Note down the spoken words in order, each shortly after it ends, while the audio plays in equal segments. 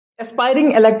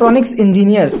Aspiring electronics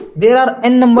engineers, there are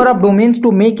n number of domains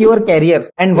to make your career,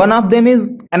 and one of them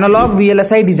is analog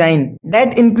VLSI design.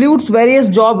 That includes various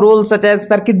job roles such as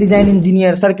circuit design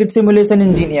engineer, circuit simulation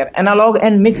engineer, analog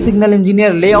and mixed signal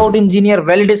engineer, layout engineer,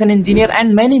 validation engineer,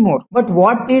 and many more. But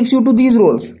what takes you to these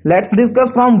roles? Let's discuss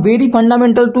from very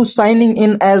fundamental to signing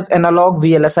in as analog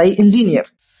VLSI engineer.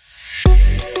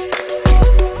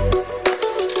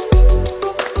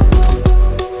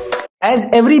 As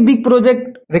every big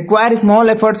project requires small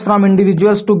efforts from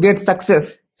individuals to get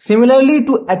success, similarly,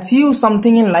 to achieve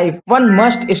something in life, one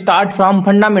must start from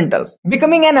fundamentals.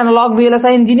 Becoming an analog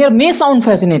VLSI engineer may sound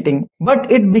fascinating, but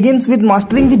it begins with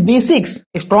mastering the basics.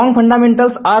 Strong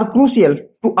fundamentals are crucial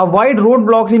to avoid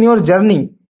roadblocks in your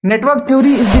journey. Network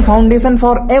theory is the foundation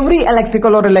for every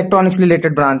electrical or electronics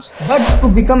related branch. But to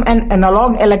become an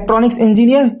analog electronics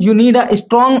engineer, you need a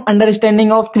strong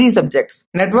understanding of three subjects: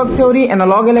 network theory,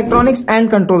 analog electronics, and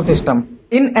control system.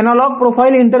 In analog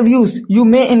profile interviews, you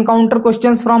may encounter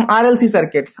questions from RLC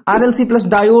circuits, RLC plus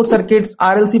diode circuits,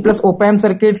 RLC plus op-amp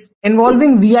circuits,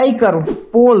 involving VI curve,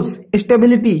 poles,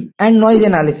 stability, and noise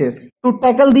analysis. To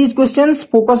tackle these questions,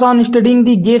 focus on studying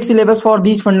the GATE syllabus for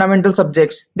these fundamental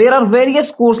subjects. There are various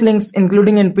course links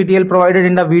including NPTEL provided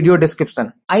in the video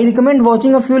description. I recommend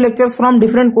watching a few lectures from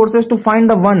different courses to find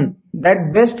the one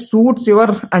that best suits your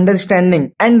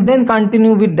understanding and then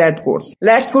continue with that course.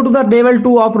 Let's go to the level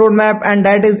 2 of roadmap, and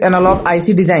that is analog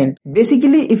IC design.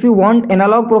 Basically, if you want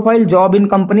analog profile job in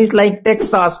companies like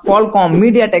Texas, Qualcomm,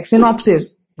 MediaTek,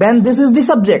 Synopsys, then this is the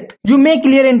subject. You may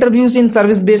clear interviews in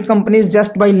service-based companies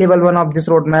just by level 1 of this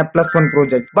roadmap plus one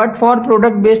project. But for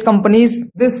product-based companies,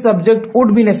 this subject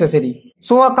would be necessary.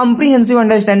 So a comprehensive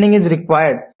understanding is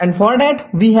required. And for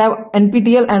that, we have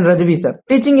NPTEL and Razavi sir.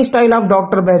 Teaching style of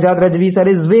Dr. Behzad Razavi sir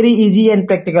is very easy and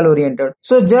practical oriented.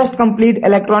 So just complete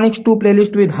Electronics 2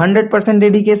 playlist with 100%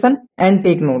 dedication and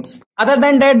take notes. Other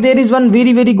than that, there is one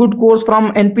very good course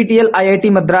from NPTEL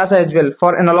IIT Madras as well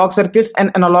for analog circuits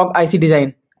and analog IC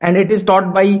design. And it is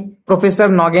taught by Professor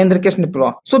Nagendra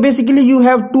Krishnapura. So basically you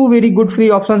have two very good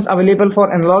free options available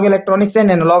for analog electronics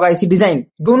and analog IC design.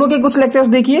 दोनों के कुछ lectures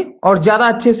देखिए और ज्यादा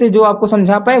अच्छे से जो आपको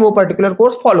समझा पाए वो particular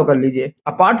course follow कर लीजिए.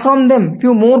 Apart from them,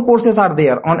 few more courses are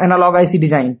there on analog IC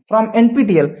design from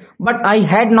NPTEL, but I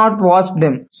had not watched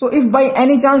them. So if by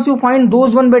any chance you find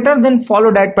those one better, then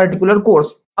follow that particular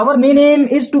course. Our main aim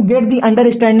is to get the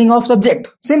understanding of subject.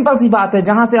 Simple सी बात है,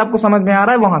 जहां से आपको समझ में आ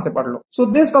रहा है वहां से पढ़ लो. So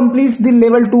this completes the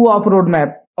level 2 of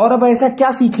roadmap. और अब ऐसा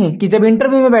क्या सीखें कि जब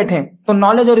इंटरव्यू में बैठे तो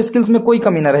नॉलेज और स्किल्स में कोई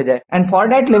कमी न रह जाए. And for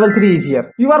that level 3 is here.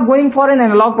 You are going for an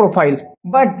analog profile,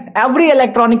 but every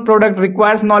electronic product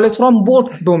requires knowledge from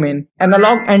both domain,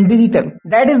 analog and digital.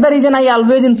 That is the reason I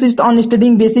always insist on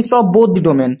studying basics of both the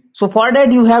domain. So for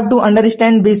that you have to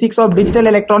understand basics of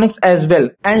digital electronics as well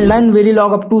and learn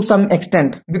Verilog up to some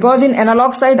extent. Because in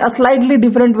analog side a slightly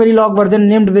different Verilog version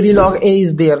named Verilog-A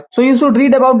is there. So you should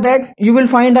read about that. You will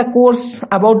find a course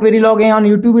about Verilog-A on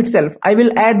YouTube itself. I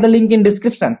will add the link in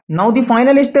description. Now the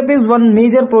final step is one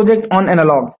major project on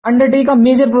analog. Undertake a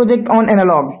major project on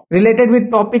analog related with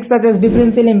topics such as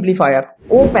differential amplifier,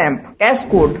 op-amp,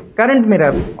 cascode, current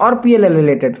mirror or PLL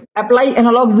related. Apply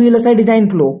analog VLSI design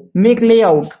flow, make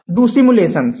layout, do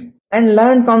simulations and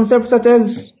learn concepts such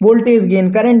as voltage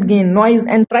gain, current gain, noise,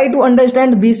 and try to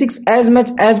understand basics as much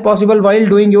as possible while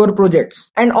doing your projects.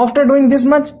 And after doing this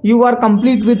much, you are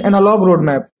complete with analog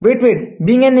roadmap. Wait,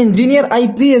 being an engineer, I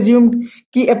pre-assumed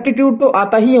कि aptitude तो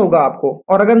आता ही होगा आपको,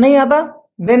 और अगर नहीं आता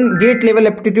then gate level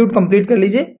aptitude complete कर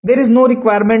लीजिए. There is no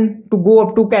requirement to go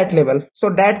up to cat level.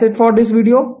 So that's it for this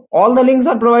video. All the links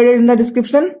are provided in the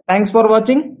description. Thanks for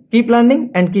watching. Keep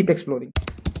learning and keep exploring.